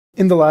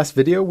In the last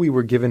video, we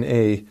were given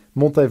a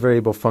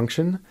multivariable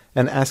function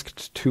and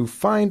asked to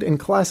find and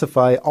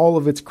classify all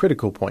of its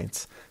critical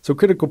points. So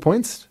critical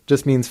points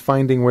just means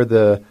finding where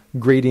the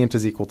gradient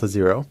is equal to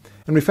 0.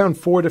 And we found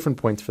 4 different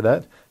points for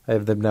that. I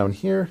have them down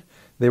here.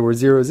 They were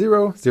 0,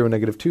 0, 0,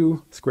 negative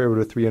 2, square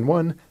root of 3 and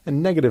 1,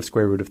 and negative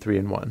square root of 3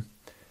 and 1.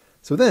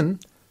 So then,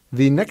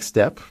 the next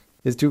step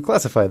is to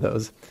classify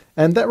those.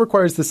 And that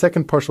requires the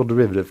second partial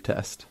derivative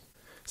test.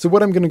 So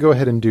what I'm going to go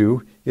ahead and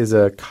do is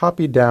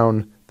copy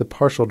down the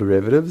partial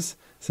derivatives,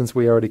 since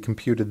we already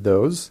computed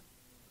those.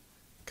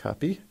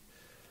 Copy.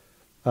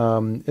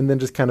 And then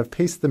just kind of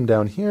paste them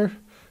down here,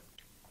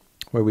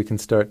 where we can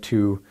start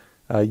to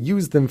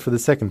use them for the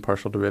second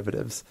partial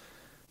derivatives.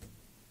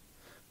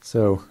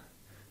 So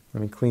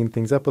let me clean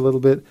things up a little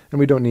bit, and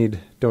we don't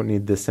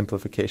need this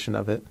simplification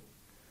of it.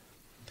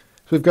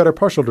 So we've got our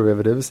partial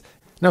derivatives.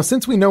 Now,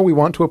 since we know we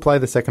want to apply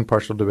the second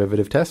partial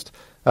derivative test,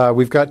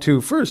 we've got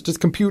to first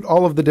just compute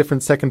all of the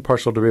different second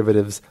partial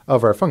derivatives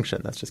of our function.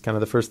 That's just kind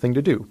of the first thing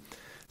to do.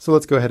 So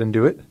let's go ahead and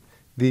do it.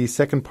 The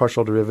second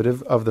partial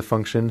derivative of the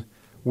function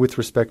with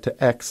respect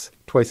to x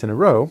twice in a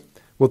row,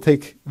 we'll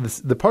take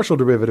the partial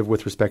derivative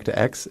with respect to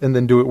x and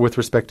then do it with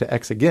respect to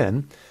x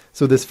again.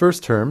 So this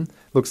first term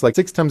looks like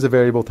 6 times a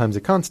variable times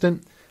a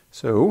constant.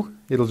 So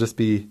it'll just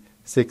be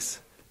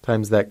 6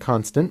 times that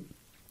constant.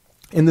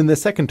 And then the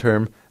second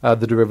term,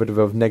 the derivative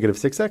of negative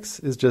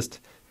 6x, is just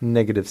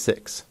negative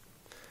 6.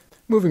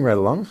 Moving right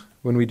along,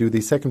 when we do the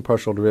second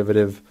partial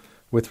derivative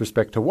with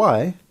respect to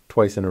y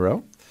twice in a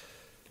row,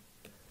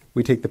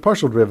 we take the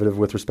partial derivative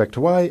with respect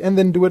to y and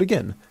then do it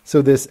again.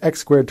 So this x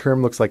squared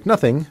term looks like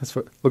nothing,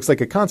 looks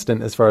like a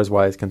constant as far as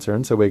y is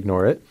concerned, so we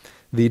ignore it.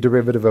 The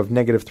derivative of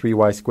negative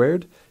 3y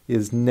squared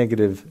is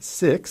negative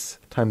 6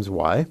 times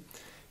y,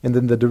 and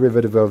then the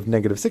derivative of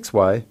negative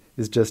 6y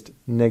is just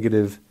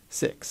negative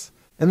 6.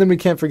 And then we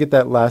can't forget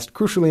that last,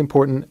 crucially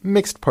important,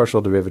 mixed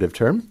partial derivative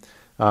term,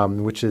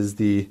 which is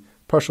the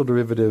partial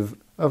derivative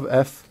of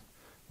f,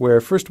 where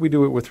first we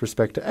do it with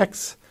respect to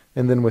x,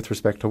 and then with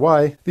respect to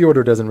y. The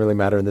order doesn't really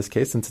matter in this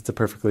case, since it's a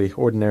perfectly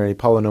ordinary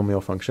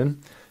polynomial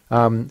function.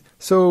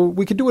 So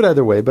we could do it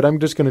either way, but I'm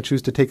just going to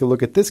choose to take a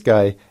look at this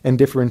guy and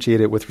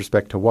differentiate it with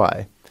respect to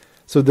y.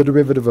 So the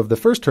derivative of the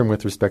first term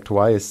with respect to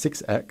y is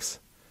 6x.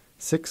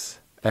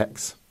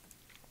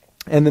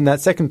 And then that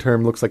second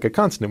term looks like a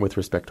constant with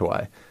respect to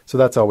y. So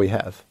that's all we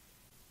have.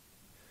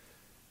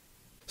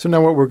 So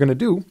now what we're going to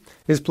do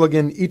is plug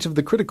in each of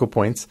the critical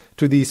points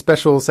to the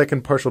special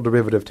second partial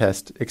derivative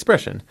test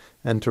expression.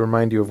 And to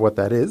remind you of what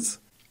that is,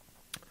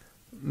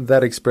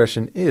 that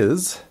expression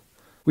is,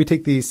 we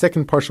take the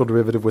second partial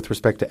derivative with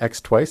respect to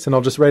x twice, and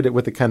I'll just write it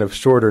with a kind of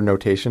shorter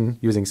notation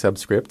using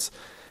subscripts,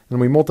 and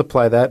we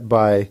multiply that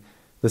by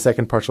the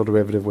second partial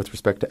derivative with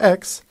respect to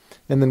x,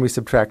 and then we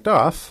subtract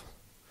off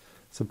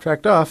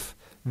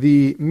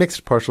the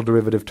mixed partial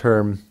derivative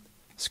term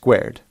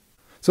squared.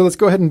 So let's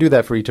go ahead and do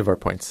that for each of our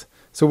points.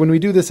 So when we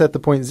do this at the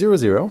point 0,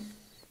 0,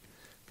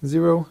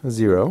 0,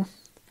 0,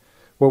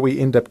 what we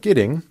end up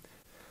getting,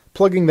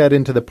 plugging that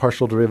into the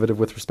partial derivative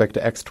with respect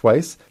to x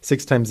twice,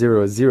 6 times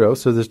 0 is 0,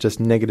 so there's just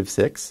negative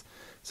 6.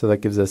 So that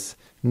gives us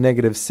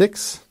negative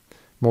 6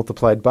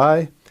 multiplied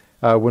by,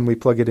 when we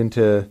plug it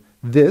into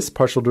this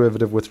partial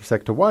derivative with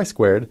respect to y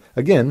squared,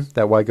 again,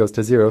 that y goes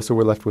to 0, so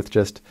we're left with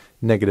just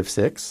negative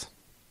 6.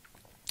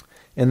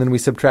 And then we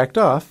subtract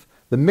off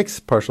the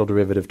mixed partial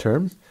derivative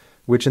term,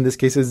 which in this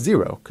case is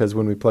 0, because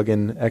when we plug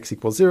in x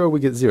equals 0, we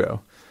get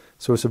 0.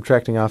 So we're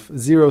subtracting off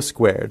 0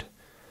 squared.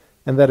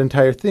 And that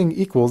entire thing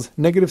equals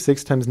negative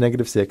 6 times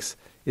negative 6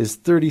 is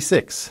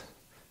 36.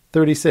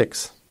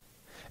 36.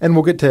 And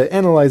we'll get to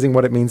analyzing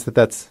what it means that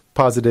that's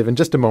positive in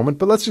just a moment,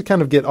 but let's just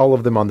kind of get all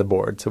of them on the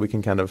board so we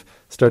can kind of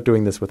start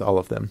doing this with all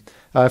of them.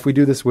 If we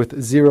do this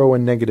with 0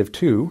 and negative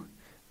 2,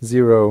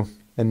 0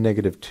 and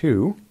negative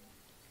 2,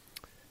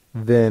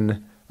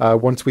 then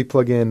once we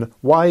plug in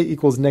y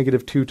equals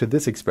negative 2 to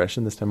this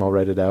expression, this time I'll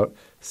write it out,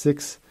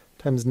 6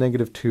 times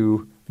negative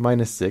 2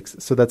 minus 6,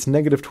 so that's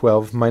negative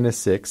 12 minus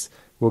 6,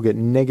 we'll get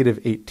negative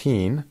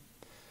 18,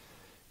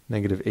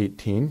 negative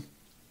 18.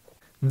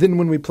 Then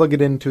when we plug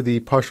it into the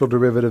partial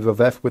derivative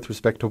of f with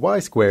respect to y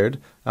squared,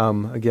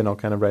 again I'll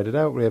kind of write it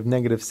out, we have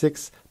negative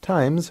 6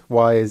 times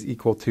y is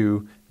equal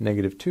to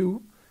negative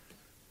 2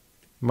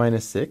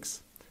 minus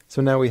 6, so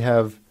now we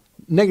have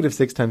negative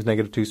 6 times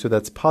negative 2, so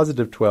that's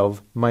positive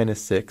 12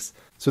 minus 6.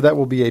 So that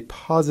will be a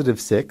positive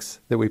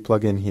 6 that we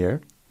plug in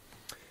here.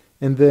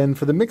 And then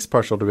for the mixed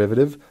partial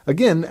derivative,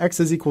 again,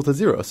 x is equal to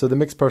 0. So the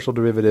mixed partial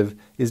derivative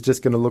is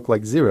just going to look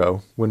like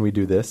 0 when we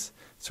do this.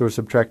 So we're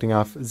subtracting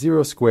off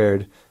 0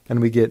 squared, and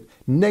we get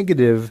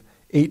negative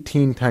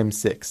 18 times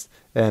 6.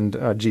 And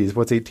geez,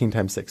 what's 18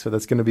 times 6? So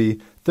that's going to be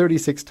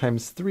 36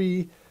 times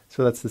 3.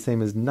 So that's the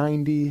same as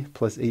 90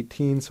 plus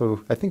 18.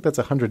 So I think that's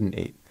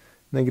 108.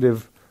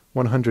 Negative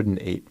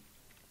 108.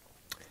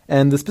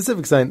 And the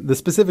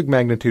specific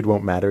magnitude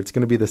won't matter. It's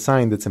going to be the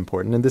sign that's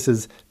important, and this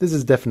is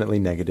definitely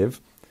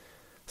negative.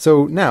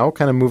 So now,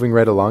 kind of moving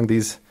right along,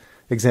 these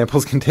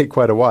examples can take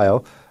quite a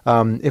while.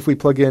 If we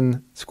plug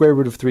in square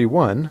root of 3,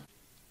 1,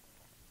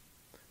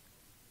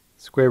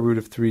 square root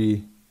of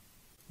 3,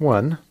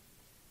 1,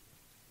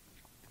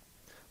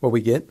 what we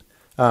get.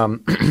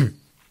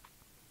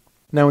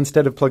 Now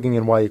instead of plugging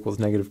in y equals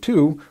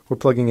 -2, we're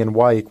plugging in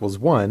y equals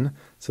 1,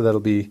 so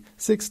that'll be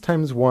 6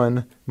 times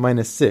 1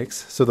 minus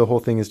 6, so the whole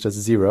thing is just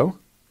 0.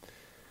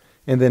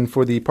 And then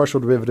for the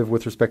partial derivative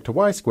with respect to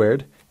y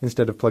squared,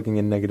 instead of plugging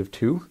in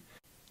 -2,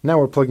 now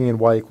we're plugging in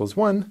y equals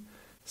 1,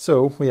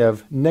 so we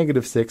have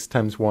 -6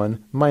 times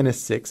 1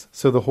 minus 6,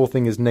 so the whole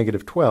thing is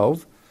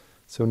 -12,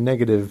 so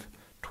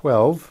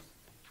 -12.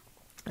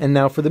 And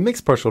now for the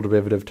mixed partial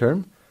derivative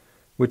term,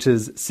 which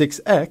is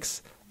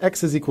 6x,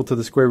 x is equal to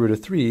the square root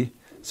of 3,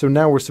 so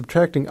now we're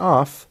subtracting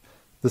off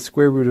the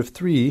square root of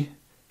 3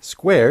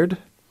 squared.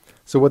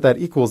 So what that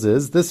equals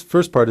is, this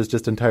first part is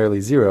just entirely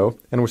 0,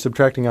 and we're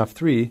subtracting off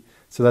 3,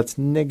 so that's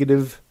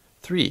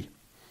 -3.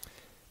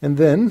 And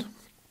then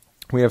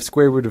we have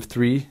square root of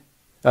 3.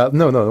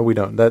 No, we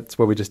don't. That's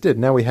what we just did.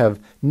 Now we have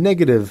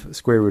negative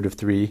square root of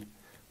 3,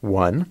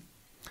 1.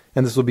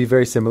 And this will be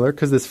very similar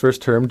because this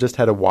first term just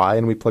had a y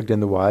and we plugged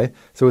in the y,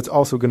 so it's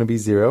also going to be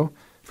 0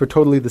 for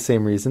totally the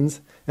same reasons.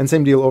 And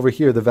same deal over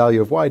here, the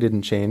value of y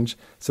didn't change,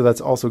 so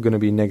that's also going to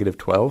be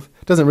 -12.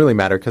 It doesn't really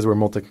matter because we're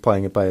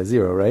multiplying it by a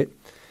 0, right?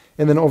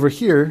 And then over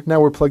here,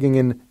 now we're plugging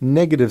in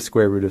negative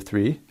square root of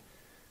 3,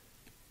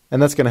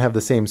 and that's going to have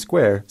the same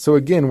square. So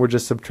again, we're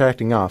just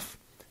subtracting off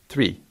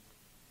 3.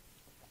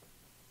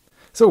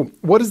 So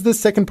what does this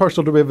second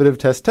partial derivative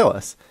test tell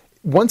us?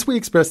 Once we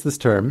express this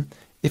term,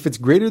 if it's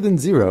greater than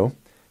 0,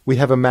 we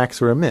have a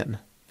max or a min.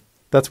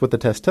 That's what the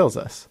test tells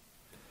us.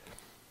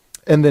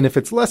 And then if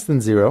it's less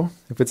than 0,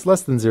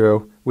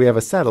 we have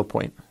a saddle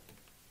point.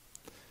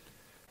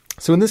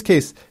 So in this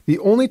case, the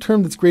only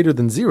term that's greater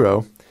than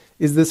 0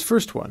 is this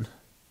first one.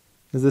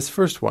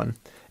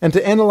 And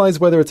to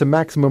analyze whether it's a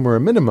maximum or a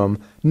minimum,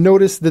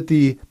 notice that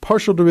the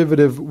partial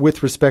derivative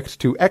with respect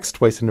to x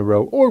twice in a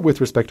row or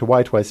with respect to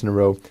y twice in a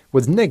row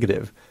was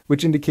negative,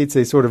 which indicates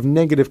a sort of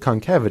negative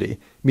concavity,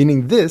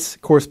 meaning this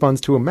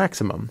corresponds to a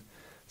maximum.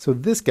 So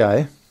this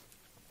guy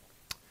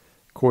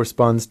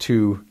corresponds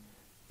to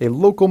a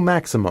local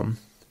maximum.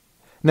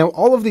 Now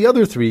all of the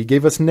other three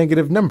gave us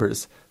negative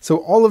numbers, so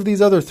all of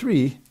these other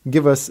three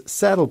give us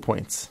saddle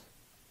points.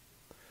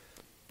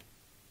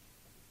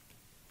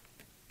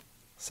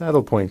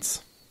 Saddle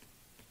points.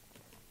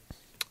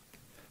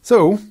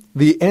 So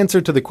the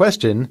answer to the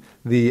question,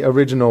 the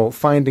original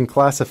find and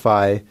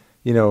classify,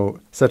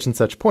 such and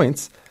such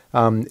points,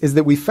 is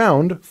that we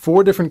found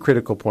 4 different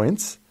critical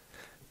points.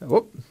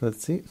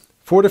 Let's see.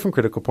 4 different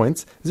critical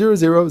points, 0,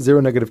 0,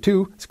 0,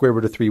 -2, square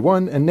root of 3,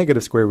 1, and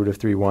negative square root of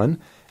 3, 1.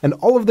 And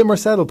all of them are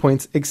saddle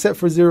points except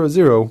for 0,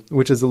 0,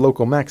 which is a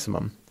local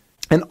maximum.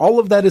 And all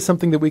of that is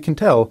something that we can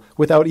tell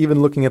without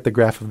even looking at the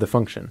graph of the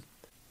function.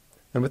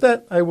 And with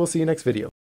that, I will see you next video.